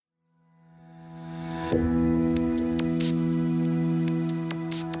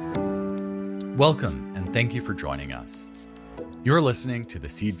Welcome, and thank you for joining us. You're listening to the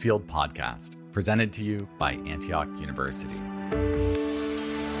Seed Field Podcast, presented to you by Antioch University.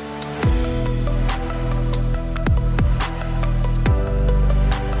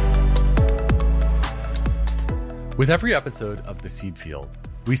 With every episode of the Seed Field,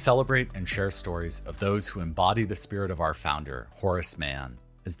 we celebrate and share stories of those who embody the spirit of our founder, Horace Mann,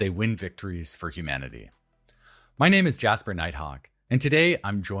 as they win victories for humanity. My name is Jasper Nighthawk, and today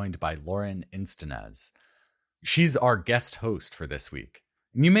I'm joined by Lauren Instanez. She's our guest host for this week.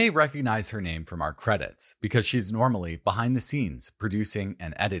 And you may recognize her name from our credits because she's normally behind the scenes producing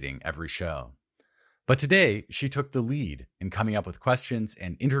and editing every show. But today, she took the lead in coming up with questions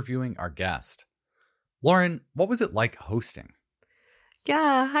and interviewing our guest. Lauren, what was it like hosting?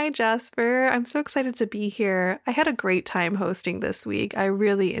 Yeah, hi Jasper. I'm so excited to be here. I had a great time hosting this week. I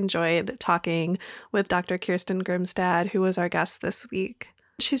really enjoyed talking with Dr. Kirsten Grimstad, who was our guest this week.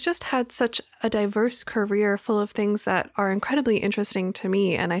 She's just had such a diverse career full of things that are incredibly interesting to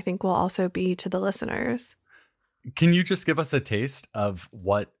me, and I think will also be to the listeners. Can you just give us a taste of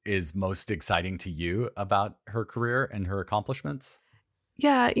what is most exciting to you about her career and her accomplishments?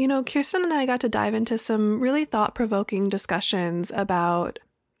 Yeah, Kirsten and I got to dive into some really thought-provoking discussions about,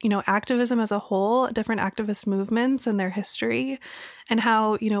 activism as a whole, different activist movements and their history, and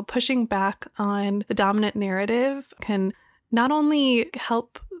how, pushing back on the dominant narrative can not only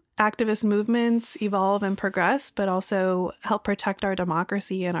help activist movements evolve and progress, but also help protect our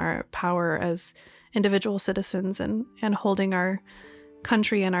democracy and our power as individual citizens and holding our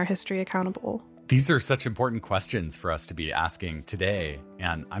country and our history accountable. These are such important questions for us to be asking today,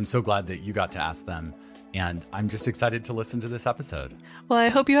 and I'm so glad that you got to ask them, and I'm just excited to listen to this episode. Well, I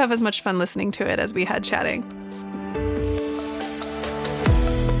hope you have as much fun listening to it as we had chatting.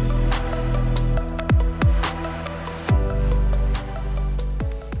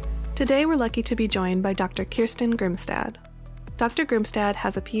 Today, we're lucky to be joined by Dr. Kirsten Grimstad. Dr. Grimstad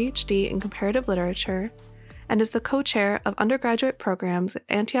has a PhD in comparative literature and is the co-chair of undergraduate programs at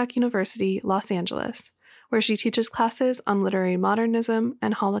Antioch University, Los Angeles, where she teaches classes on literary modernism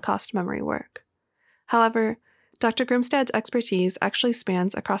and Holocaust memory work. However, Dr. Grimstad's expertise actually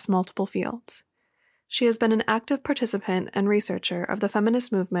spans across multiple fields. She has been an active participant and researcher of the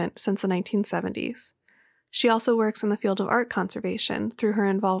feminist movement since the 1970s. She also works in the field of art conservation through her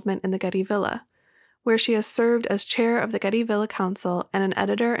involvement in the Getty Villa, where she has served as chair of the Getty Villa Council and an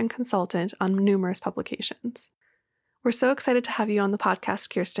editor and consultant on numerous publications. We're so excited to have you on the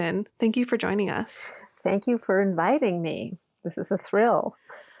podcast, Kirsten. Thank you for joining us. Thank you for inviting me. This is a thrill.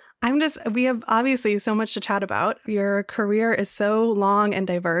 We have obviously so much to chat about. Your career is so long and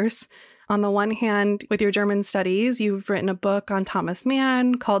diverse. On the one hand, with your German studies, you've written a book on Thomas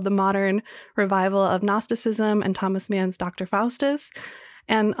Mann called The Modern Revival of Gnosticism and Thomas Mann's Dr. Faustus.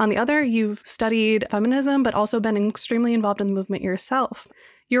 And on the other, you've studied feminism, but also been extremely involved in the movement yourself.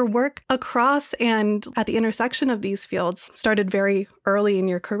 Your work across and at the intersection of these fields started very early in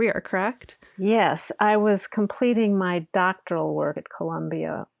your career, correct? Yes, I was completing my doctoral work at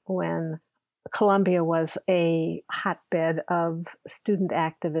Columbia when Columbia was a hotbed of student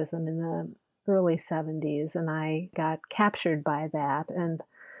activism in the early 70s, and I got captured by that, and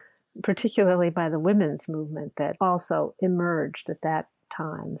particularly by the women's movement that also emerged at that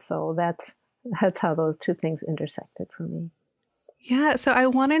time. So that's how those two things intersected for me. Yeah, so I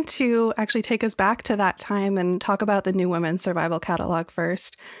wanted to actually take us back to that time and talk about the New Women's Survival Catalog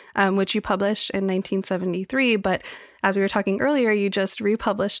first, which you published in 1973. But as we were talking earlier, you just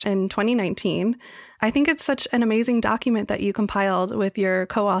republished in 2019. I think it's such an amazing document that you compiled with your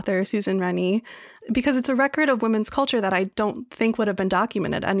co-author, Susan Rennie, because it's a record of women's culture that I don't think would have been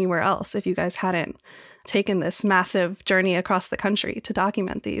documented anywhere else if you guys hadn't taken this massive journey across the country to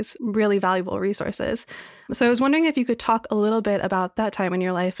document these really valuable resources. So I was wondering if you could talk a little bit about that time in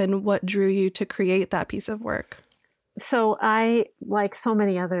your life and what drew you to create that piece of work. So I, like so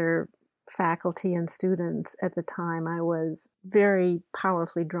many other faculty and students at the time, I was very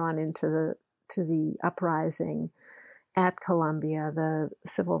powerfully drawn into the uprising at Columbia, the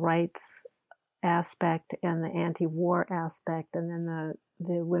civil rights aspect and the anti-war aspect, and then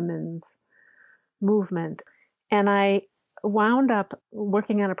the women's movement. And I wound up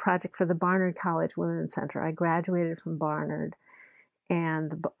working on a project for the Barnard College Women's Center. I graduated from Barnard,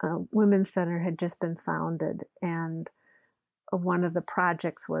 and the Women's Center had just been founded. And one of the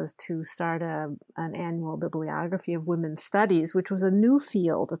projects was to start an annual bibliography of women's studies, which was a new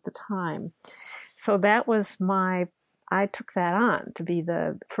field at the time. So that was I took that on to be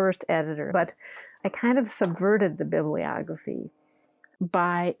the first editor. But I kind of subverted the bibliography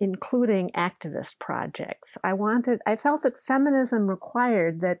by including activist projects. I felt that feminism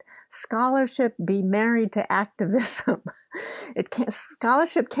required that scholarship be married to activism.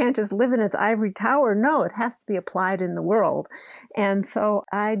 Scholarship can't just live in its ivory tower. No, it has to be applied in the world. And so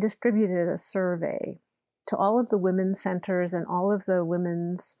I distributed a survey to all of the women's centers and all of the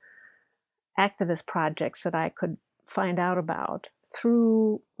women's activist projects that I could find out about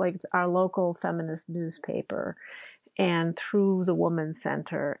through like our local feminist newspaper and through the Women's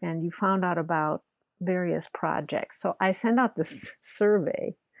Center, and you found out about various projects. So I sent out this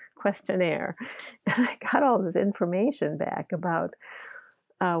survey questionnaire, and I got all this information back about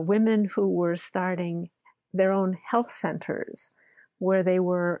women who were starting their own health centers where they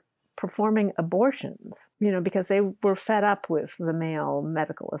were performing abortions, because they were fed up with the male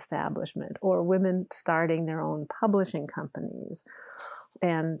medical establishment, or women starting their own publishing companies.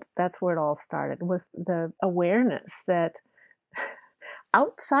 And that's where it all started, was the awareness that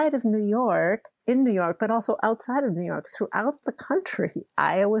outside of New York, in New York, but also outside of New York, throughout the country,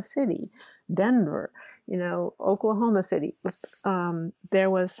 Iowa City, Denver, Oklahoma City, there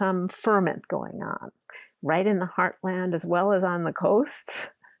was some ferment going on right in the heartland as well as on the coasts.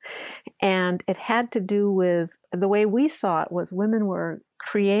 And it had to do with the way we saw it was women were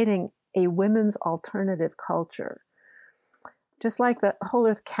creating a women's alternative culture. Just like the Whole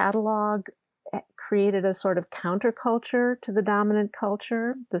Earth Catalog created a sort of counterculture to the dominant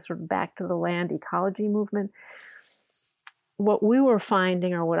culture, the sort of back to the land ecology movement. What we were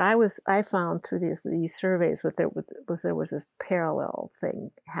finding, or what I found through these surveys, there was this parallel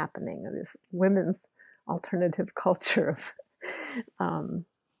thing happening, this women's alternative culture of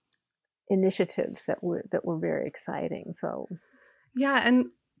initiatives that were very exciting. So, yeah, and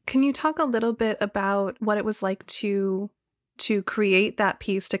can you talk a little bit about what it was like to create that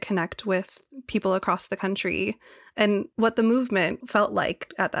piece to connect with people across the country and what the movement felt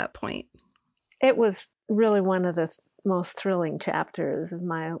like at that point? It was really one of the most thrilling chapters of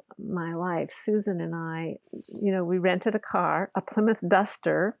my life. Susan and I, we rented a car, a Plymouth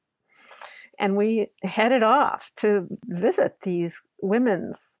Duster, and we headed off to visit these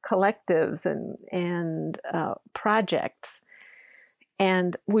women's collectives and projects.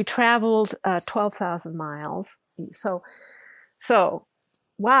 And we traveled 12,000 miles. So,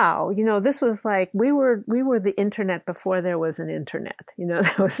 wow, this was like, we were the internet before there was an internet.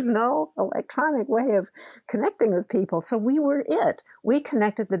 There was no electronic way of connecting with people. So we were it. We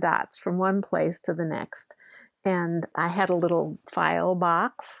connected the dots from one place to the next. And I had a little file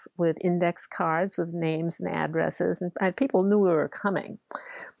box with index cards with names and addresses, and people knew we were coming.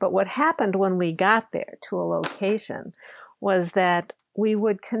 But what happened when we got there to a location was that we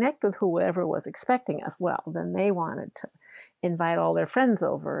would connect with whoever was expecting us. Well, then they wanted to invite all their friends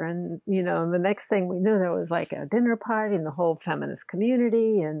over. And, the next thing we knew, there was like a dinner party, and the whole feminist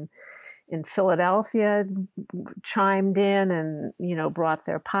community and in Philadelphia chimed in and, brought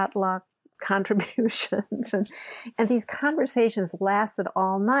their potluck contributions. And these conversations lasted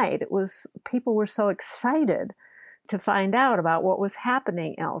all night. People were so excited to find out about what was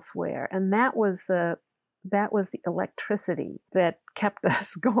happening elsewhere. And that was the electricity that kept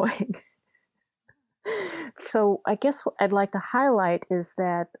us going. So I guess what I'd like to highlight is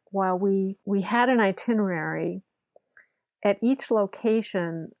that while we had an itinerary, at each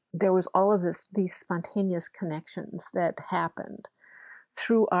location, there was all of these spontaneous connections that happened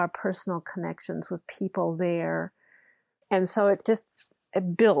through our personal connections with people there. And so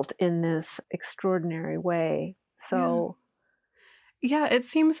it built in this extraordinary way. So yeah, it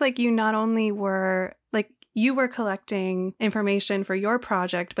seems like you not only were you were collecting information for your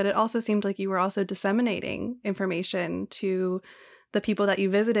project, but it also seemed like you were also disseminating information to the people that you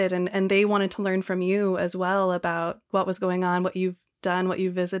visited, and they wanted to learn from you as well about what was going on, what you've done, what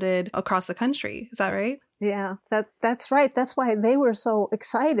you visited across the country. Is that right? Yeah, that's right. That's why they were so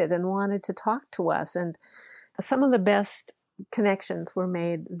excited and wanted to talk to us. And some of the best connections were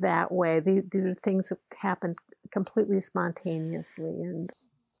made that way. These are things that happened completely spontaneously.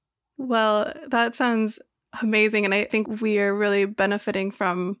 Well, that sounds amazing. And I think we are really benefiting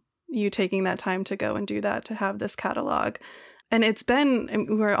from you taking that time to go and do that, to have this catalog. And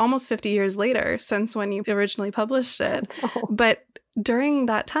we're almost 50 years later since when you originally published it. Oh. But during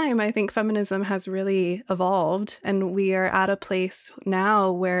that time, I think feminism has really evolved, and we are at a place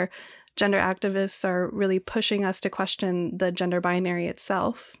now where gender activists are really pushing us to question the gender binary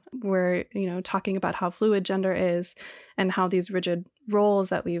itself. We're, talking about how fluid gender is and how these rigid roles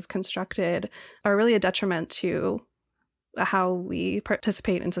that we've constructed are really a detriment to how we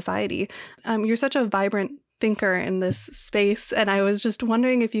participate in society. You're such a vibrant thinker in this space. And I was just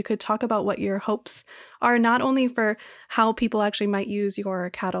wondering if you could talk about what your hopes are, not only for how people actually might use your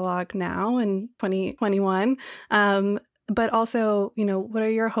catalog now in 2021, but also, what are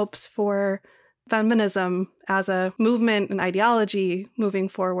your hopes for feminism as a movement and ideology moving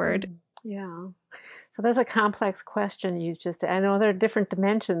forward? Yeah. So that's a complex question I know there are different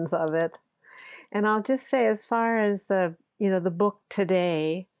dimensions of it. And I'll just say, as far as the book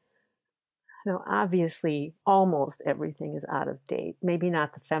today, obviously almost everything is out of date. Maybe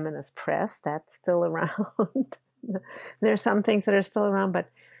not the feminist press, that's still around. There are some things that are still around, but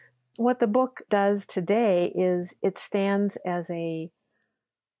what the book does today is it stands as a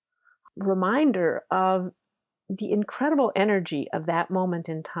reminder of the incredible energy of that moment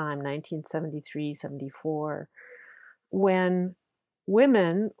in time, 1973, 74, when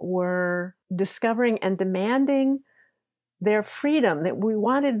women were discovering and demanding their freedom, that we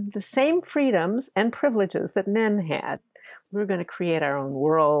wanted the same freedoms and privileges that men had. We were going to create our own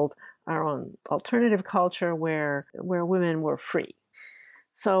world, our own alternative culture where women were free.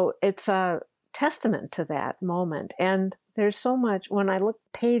 So it's a testament to that moment. And there's so much, when I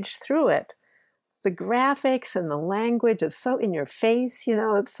page through it, the graphics and the language is so in your face,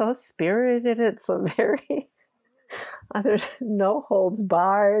 it's so spirited, it's so very, there's no holds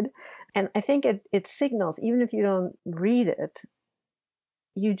barred. And I think it signals, even if you don't read it,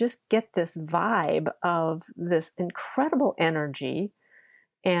 you just get this vibe of this incredible energy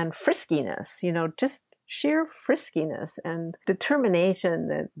and friskiness, just sheer friskiness and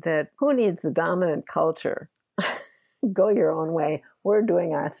determination that who needs the dominant culture? Go your own way. We're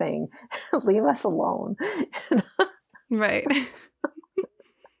doing our thing. Leave us alone. Right.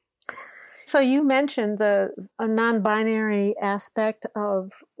 So you mentioned a non-binary aspect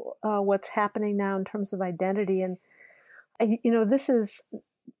of what's happening now in terms of identity. And,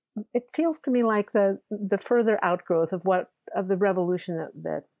 it feels to me like the further outgrowth of the revolution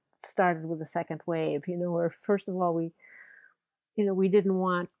that started with the second wave, where first of all, we didn't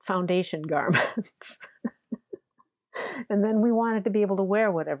want foundation garments. And then we wanted to be able to wear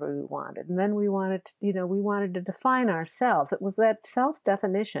whatever we wanted. And then we wanted to define ourselves. It was that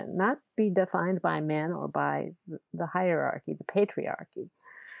self-definition, not be defined by men or by the hierarchy, the patriarchy.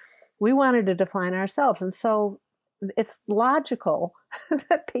 We wanted to define ourselves. And so it's logical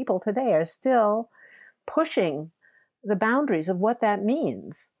that people today are still pushing the boundaries of what that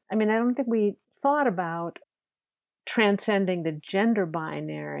means. I mean, I don't think we thought about transcending the gender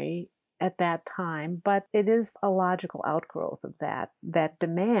binary at that time, but it is a logical outgrowth of that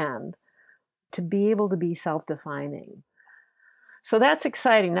demand to be able to be self-defining. So that's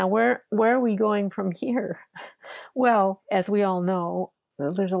exciting. Now, where are we going from here? Well, as we all know,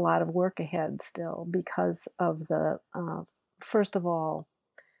 there's a lot of work ahead still because of the, first of all,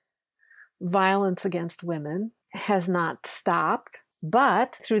 violence against women has not stopped,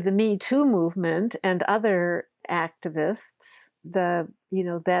 but through the Me Too movement and other activists,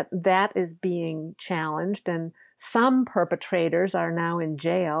 that is being challenged, and some perpetrators are now in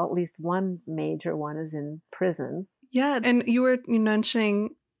jail. At least one major one is in prison. Yeah, and you were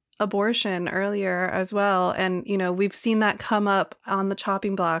mentioning abortion earlier as well, and we've seen that come up on the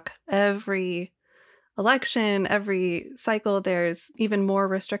chopping block every election, every cycle. There's even more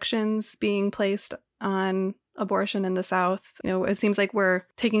restrictions being placed on abortion in the South. It seems like we're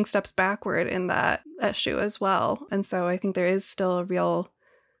taking steps backward in that issue as well. And so I think there is still a real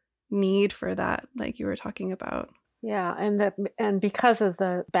need for that, like you were talking about. Yeah, and because of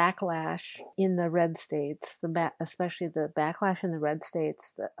the backlash in the red states, especially the backlash in the red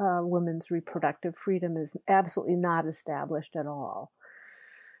states, women's reproductive freedom is absolutely not established at all.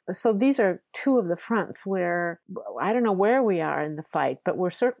 So these are two of the fronts where I don't know where we are in the fight, but we're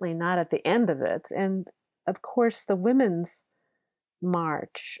certainly not at the end of it. And of course, the women's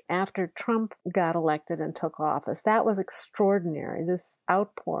march after Trump got elected and took office, that was extraordinary. This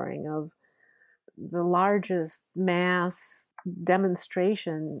outpouring of the largest mass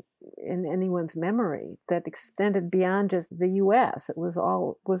demonstration in anyone's memory that extended beyond just the U.S. It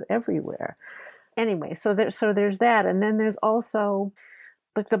was everywhere. Anyway, so there's that. And then there's also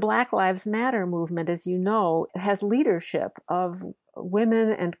like the Black Lives Matter movement, as you know, has leadership of women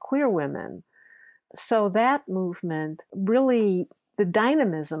and queer women. So that movement, really, the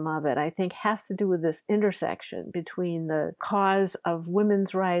dynamism of it, I think, has to do with this intersection between the cause of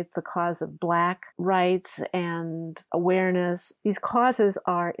women's rights, the cause of Black rights and awareness. These causes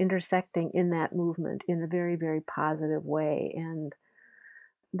are intersecting in that movement in a very, very positive way. And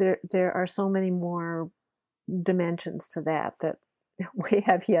there are so many more dimensions to that we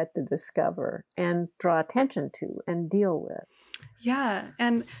have yet to discover and draw attention to and deal with. Yeah.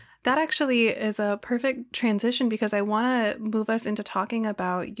 And That actually is a perfect transition because I want to move us into talking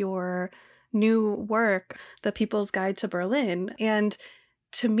about your new work, The People's Guide to Berlin. And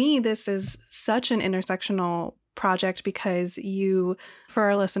to me, this is such an intersectional project because for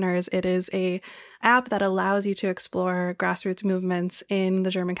our listeners, it is a app that allows you to explore grassroots movements in the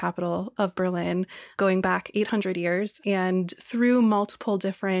German capital of Berlin, going back 800 years and through multiple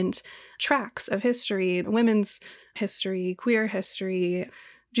different tracks of history, women's history, queer history,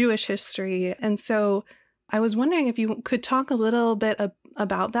 Jewish history. And so I was wondering if you could talk a little bit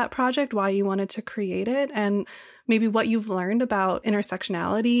about that project, why you wanted to create it, and maybe what you've learned about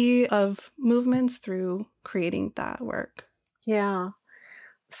intersectionality of movements through creating that work. Yeah.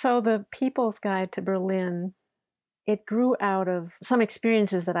 So the People's Guide to Berlin, it grew out of some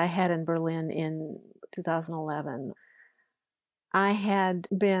experiences that I had in Berlin in 2011. I had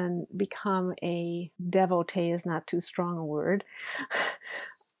become a devotee, is not too strong a word,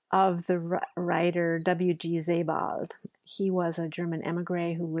 of the writer W.G. Sebald. He was a German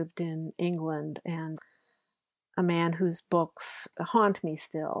emigre who lived in England and a man whose books haunt me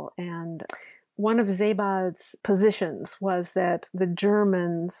still. And one of Sebald's positions was that the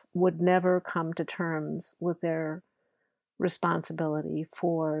Germans would never come to terms with their responsibility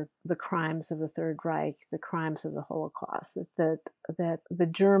for the crimes of the Third Reich, the crimes of the Holocaust, that the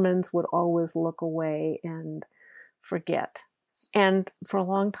Germans would always look away and forget. And for a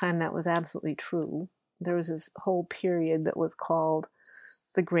long time, that was absolutely true. There was this whole period that was called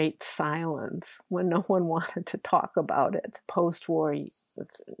the Great Silence, when no one wanted to talk about it, post-war,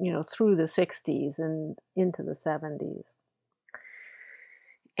 through the 60s and into the 70s.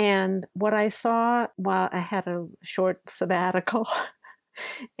 And what I saw while I had a short sabbatical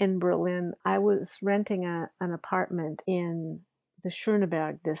in Berlin, I was renting an apartment in the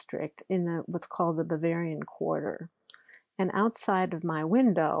Schöneberg district in what's called the Bavarian Quarter. And outside of my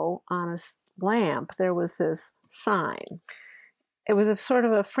window on a lamp, there was this sign. It was a sort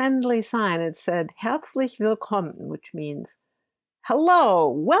of a friendly sign. It said, Herzlich willkommen, which means, hello,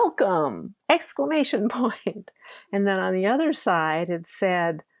 welcome, exclamation point. And then on the other side, it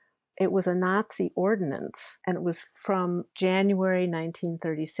said, it was a Nazi ordinance, and it was from January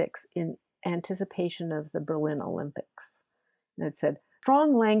 1936 in anticipation of the Berlin Olympics. And it said,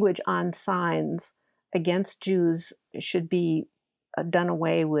 strong language on signs against Jews should be done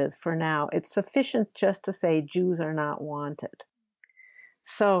away with for now. It's sufficient just to say Jews are not wanted.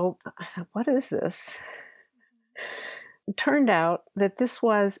 So what is this? It turned out that this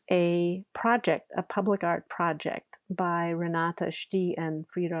was a project, a public art project by Renata Stih and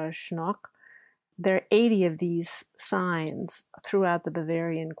Frieda Schnock. There are 80 of these signs throughout the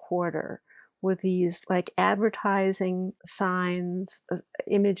Bavarian Quarter with these like advertising signs,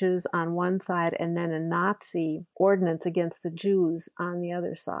 images on one side, and then a Nazi ordinance against the Jews on the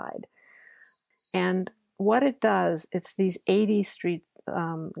other side. And what it does, it's these 80 street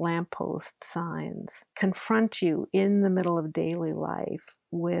lamppost signs confront you in the middle of daily life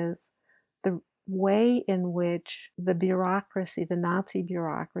with the way in which the bureaucracy, the Nazi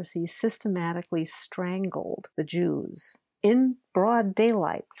bureaucracy, systematically strangled the Jews in broad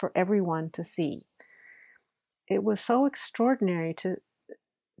daylight for everyone to see. It was so extraordinary to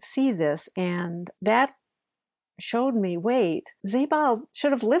see this, and that showed me, wait, Sebald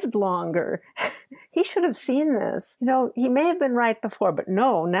should have lived longer. He should have seen this. He may have been right before, but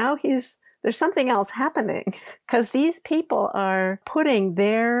no, now there's something else happening, because these people are putting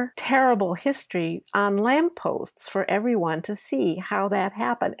their terrible history on lampposts for everyone to see how that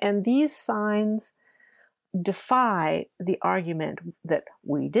happened. And these signs defy the argument that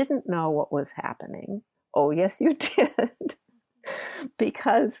we didn't know what was happening. Oh, yes, you did.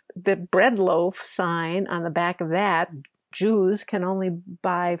 Because the bread loaf sign on the back of that, Jews can only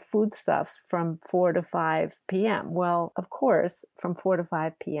buy foodstuffs from 4 to 5 p.m. Well, of course, from 4 to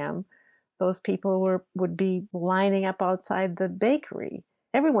 5 p.m., those people would be lining up outside the bakery.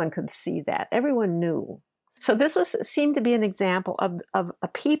 Everyone could see that. Everyone knew. So this seemed to be an example of a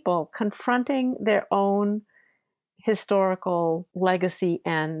people confronting their own historical legacy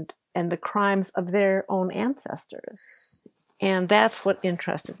and the crimes of their own ancestors. And that's what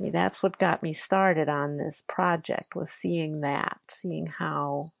interested me. That's what got me started on this project, was seeing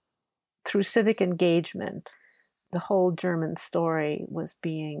how through civic engagement, the whole German story was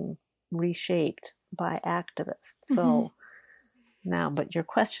being reshaped by activists. Mm-hmm. So now, but your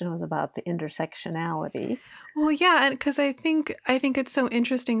question was about the intersectionality. Well, yeah, because I think it's so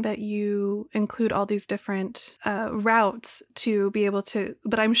interesting that you include all these different routes to be able to,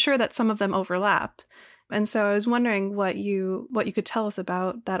 but I'm sure that some of them overlap. And so I was wondering what you could tell us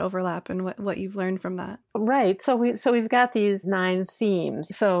about that overlap and what you've learned from that. Right. So we've got these 9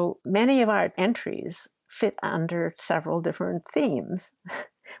 themes. So many of our entries fit under several different themes.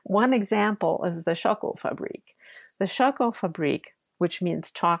 One example is the Schokofabrik. The Schokofabrik, which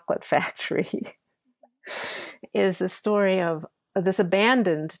means chocolate factory, is the story of this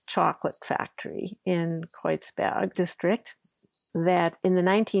abandoned chocolate factory in Kreuzberg district, that in the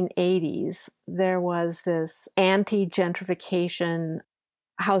 1980s, there was this anti-gentrification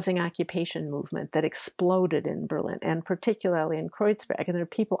housing occupation movement that exploded in Berlin, and particularly in Kreuzberg. And there are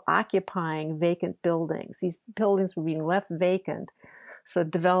people occupying vacant buildings. These buildings were being left vacant so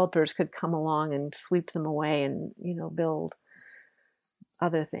developers could come along and sweep them away and, build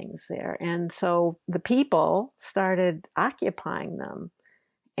other things there. And so the people started occupying them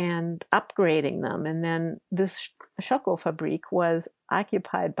and upgrading them. And then this Schokofabrik was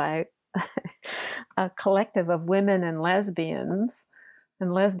occupied by a collective of women and lesbians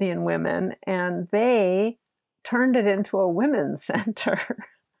and lesbian women, and they turned it into a women's center.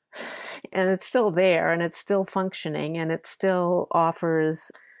 And it's still there, and it's still functioning, and it still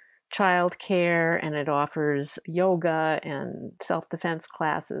offers childcare, and it offers yoga and self-defense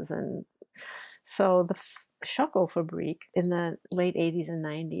classes. And so the Schokofabrik in the late 80s and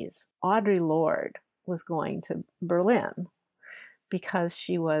 90s, Audre Lorde was going to Berlin because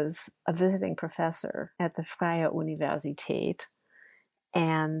she was a visiting professor at the Freie Universität.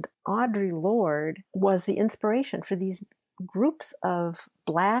 And Audre Lorde was the inspiration for these groups of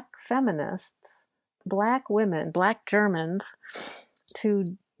Black feminists, Black women, Black Germans,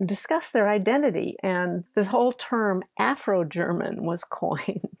 to discuss their identity. And the whole term Afro-German was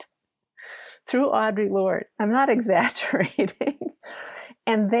coined through Audre Lorde. I'm not exaggerating.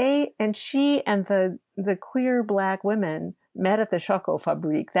 And she and the queer Black women met at the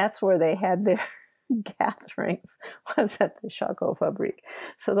Schokofabrik. That's where they had their gatherings, was at the Schokofabrik.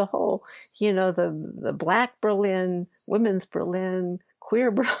 So the whole, the Black Berlin, women's Berlin,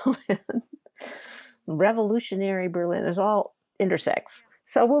 queer Berlin, revolutionary Berlin, is all intersects.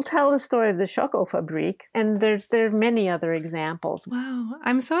 So we'll tell the story of the Schokofabrik, and there are many other examples. Wow.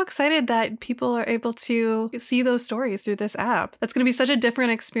 I'm so excited that people are able to see those stories through this app. That's going to be such a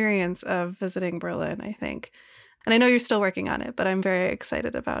different experience of visiting Berlin, I think. And I know you're still working on it, but I'm very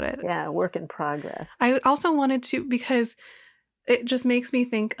excited about it. Yeah, work in progress. I also wanted to, because it just makes me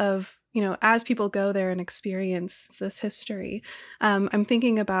think of, as people go there and experience this history, I'm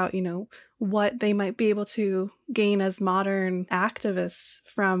thinking about, what they might be able to gain as modern activists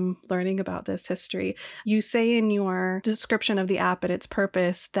from learning about this history. You say in your description of the app and its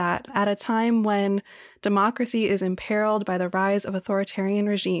purpose that at a time when democracy is imperiled by the rise of authoritarian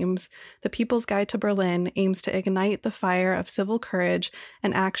regimes, the People's Guide to Berlin aims to ignite the fire of civil courage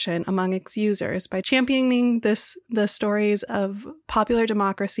and action among its users by championing the stories of popular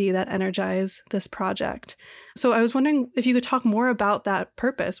democracy that energize this project. So I was wondering if you could talk more about that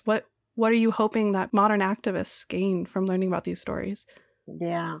purpose. What are you hoping that modern activists gain from learning about these stories?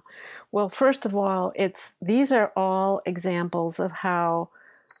 Yeah. Well, first of all, these are all examples of how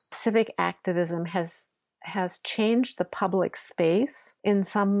civic activism has changed the public space in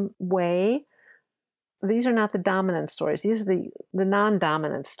some way. These are not the dominant stories. These are the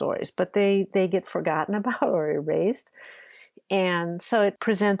non-dominant stories, but they get forgotten about or erased. And so it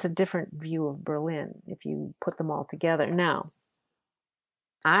presents a different view of Berlin if you put them all together. Now,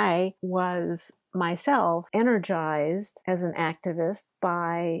 I was myself energized as an activist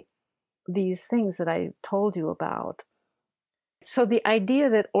by these things that I told you about. So the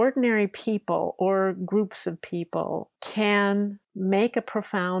idea that ordinary people or groups of people can make a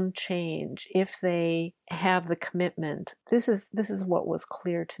profound change if they have the commitment. This is what was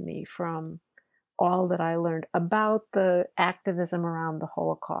clear to me from all that I learned about the activism around the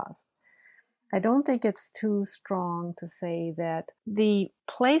Holocaust. I don't think it's too strong to say that the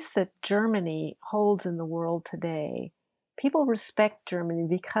place that Germany holds in the world today, people respect Germany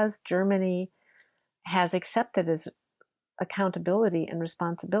because Germany has accepted its accountability and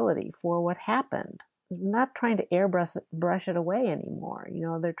responsibility for what happened. They're not trying to airbrush it away anymore.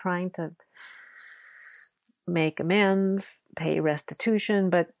 They're trying to make amends, pay restitution,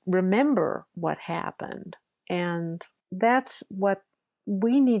 but remember what happened. And that's what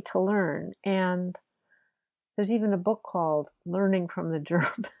we need to learn. And there's even a book called Learning from the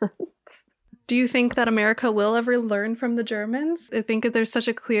Germans. Do you think that America will ever learn from the Germans? I think that there's such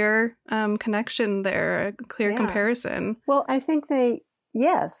a clear connection there, a clear comparison. Well, I think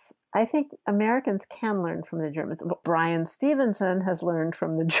yes. I think Americans can learn from the Germans. Bryan Stevenson has learned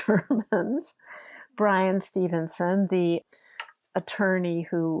from the Germans. Bryan Stevenson, the attorney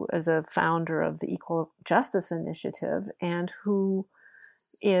who is a founder of the Equal Justice Initiative and who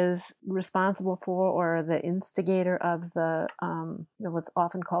is responsible for or the instigator of the what's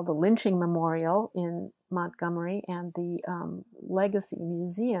often called the Lynching Memorial in Montgomery and the Legacy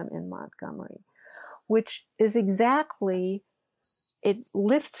Museum in Montgomery, which is exactly, it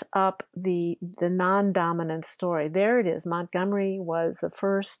lifts up the non-dominant story. There it is. Montgomery was the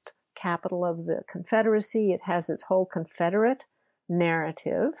first capital of the Confederacy. It has its whole Confederate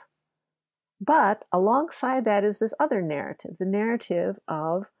narrative. But alongside that is this other narrative, the narrative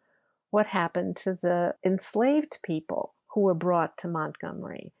of what happened to the enslaved people who were brought to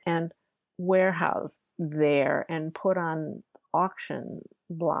Montgomery and warehoused there and put on auction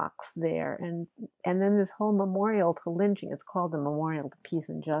blocks there. And then this whole memorial to lynching, it's called the Memorial to Peace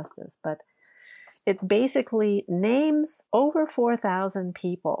and Justice, but it basically names over 4,000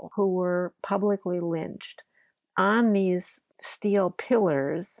 people who were publicly lynched on these steel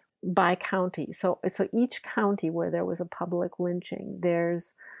pillars by county. So each county where there was a public lynching,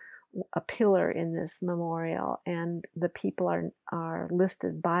 there's a pillar in this memorial, and the people are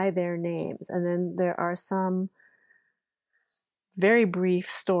listed by their names. And then there are some very brief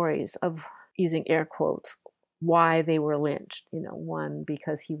stories of, using air quotes, why they were lynched. One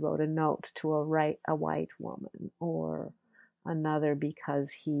because he wrote a note to a white woman, or another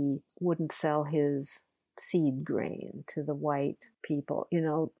because he wouldn't sell his seed grain to the white people,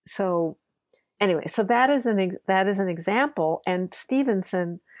 So anyway, so that is an example. And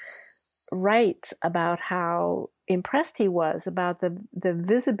Stevenson writes about how impressed he was about the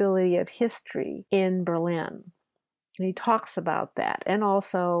visibility of history in Berlin. And he talks about that, and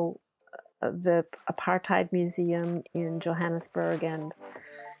also the Apartheid Museum in Johannesburg and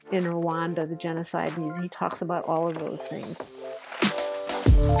in Rwanda, the Genocide Museum. He talks about all of those things.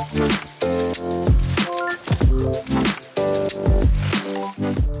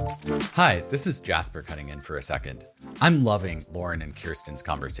 Hi, this is Jasper cutting in for a second. I'm loving Lauren and Kirsten's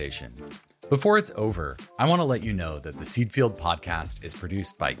conversation. Before it's over, I want to let you know that the Seedfield podcast is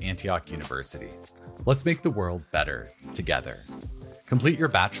produced by Antioch University. Let's make the world better together. Complete your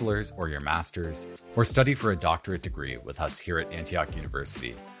bachelor's or your master's, or study for a doctorate degree with us here at Antioch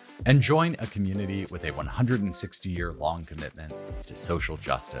University, and join a community with a 160-year-long commitment to social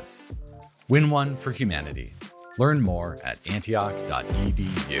justice. Win one for humanity. Learn more at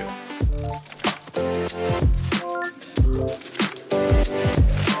antioch.edu.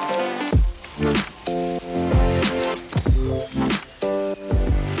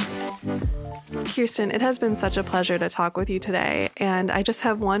 Kirsten, it has been such a pleasure to talk with you today. And I just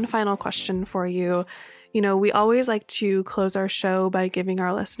have one final question for you. We always like to close our show by giving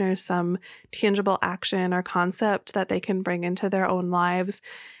our listeners some tangible action or concept that they can bring into their own lives.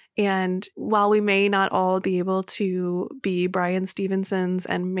 And while we may not all be able to be Bryan Stevensons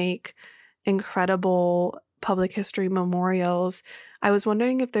and make incredible public history memorials, I was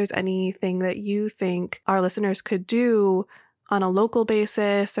wondering if there's anything that you think our listeners could do on a local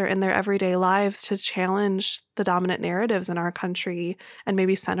basis or in their everyday lives to challenge the dominant narratives in our country and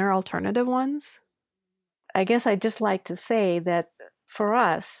maybe center alternative ones? I guess I'd just like to say that for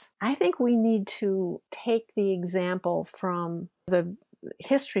us, I think we need to take the example from the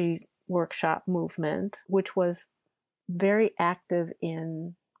history workshop movement, which was very active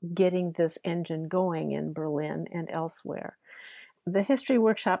in getting this engine going in Berlin and elsewhere. The history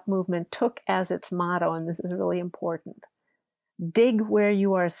workshop movement took as its motto, and this is really important, dig where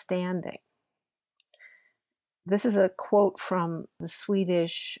you are standing. This is a quote from the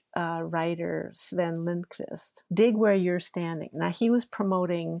Swedish writer Sven Lindqvist. Dig where you're standing. Now, he was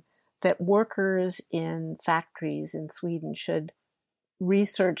promoting that workers in factories in Sweden should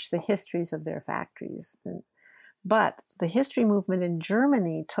research the histories of their factories. But the history movement in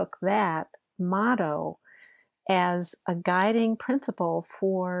Germany took that motto as a guiding principle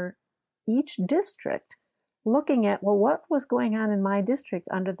for each district, looking at, well, what was going on in my district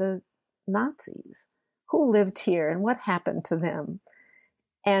under the Nazis? Who lived here and what happened to them?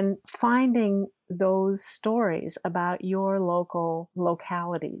 And finding those stories about your local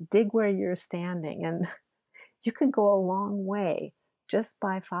locality. Dig where you're standing. And you can go a long way just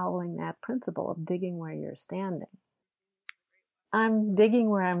by following that principle of digging where you're standing. I'm digging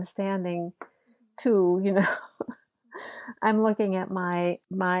where I'm standing too, I'm looking at my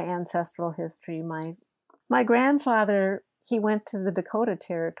ancestral history. My grandfather, he went to the Dakota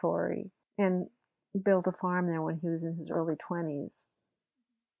Territory and built a farm there when he was in his early 20s.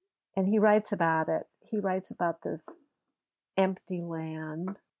 And he writes about it. He writes about this empty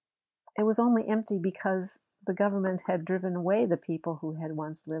land. It was only empty because the government had driven away the people who had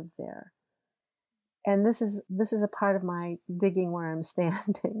once lived there. And this is a part of my digging where I'm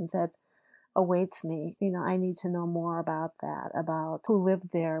standing that awaits me. I need to know more about that, about who lived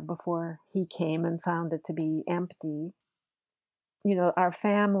there before he came and found it to be empty. Our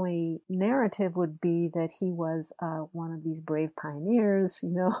family narrative would be that he was one of these brave pioneers,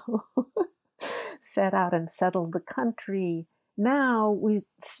 set out and settled the country. Now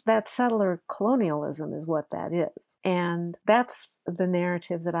that settler colonialism is what that is. And that's the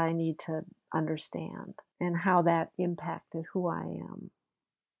narrative that I need to understand and how that impacted who I am.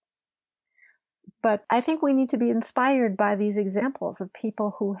 But I think we need to be inspired by these examples of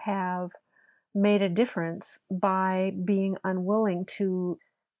people who have made a difference by being unwilling to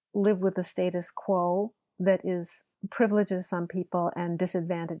live with the status quo that privileges some people and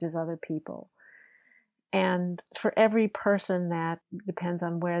disadvantages other people. And for every person, that depends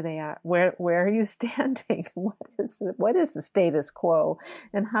on where they are. Where are you standing? What is the status quo?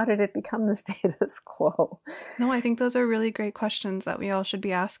 And how did it become the status quo? No, I think those are really great questions that we all should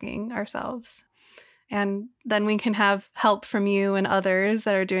be asking ourselves. And then we can have help from you and others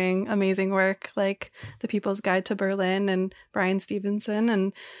that are doing amazing work, like the People's Guide to Berlin and Bryan Stevenson.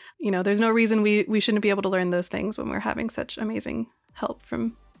 And, there's no reason we shouldn't be able to learn those things when we're having such amazing help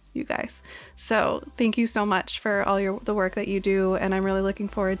from you guys. So thank you so much for all the work that you do. And I'm really looking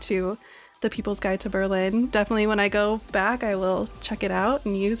forward to the People's Guide to Berlin. Definitely when I go back, I will check it out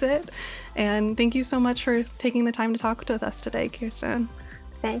and use it. And thank you so much for taking the time to talk with us today, Kirsten.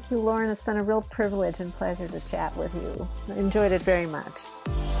 Thank you, Lauren. It's been a real privilege and pleasure to chat with you. I enjoyed it very much.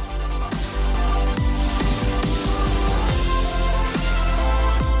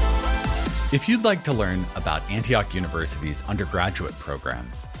 If you'd like to learn about Antioch University's undergraduate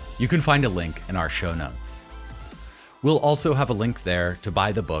programs, you can find a link in our show notes. We'll also have a link there to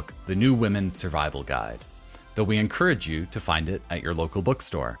buy the book, The New Women's Survival Guide, though we encourage you to find it at your local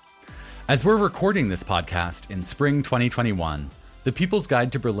bookstore. As we're recording this podcast in spring 2021, The People's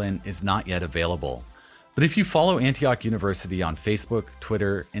Guide to Berlin is not yet available. But if you follow Antioch University on Facebook,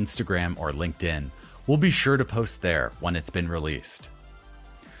 Twitter, Instagram, or LinkedIn, we'll be sure to post there when it's been released.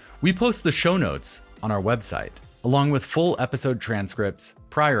 We post the show notes on our website, along with full episode transcripts,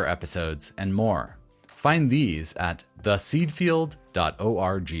 prior episodes, and more. Find these at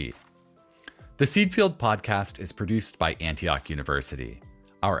theseedfield.org. The Seedfield podcast is produced by Antioch University.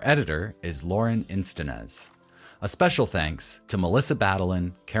 Our editor is Lauren Instanez. A special thanks to Melissa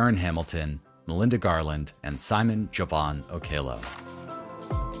Badalin, Karen Hamilton, Melinda Garland, and Simon Jovan Okelo.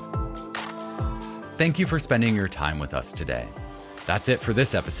 Thank you for spending your time with us today. That's it for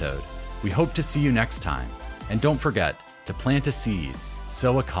this episode. We hope to see you next time. And don't forget to plant a seed,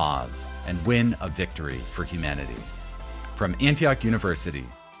 sow a cause, and win a victory for humanity. From Antioch University,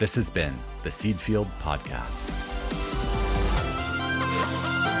 this has been the Seedfield Podcast.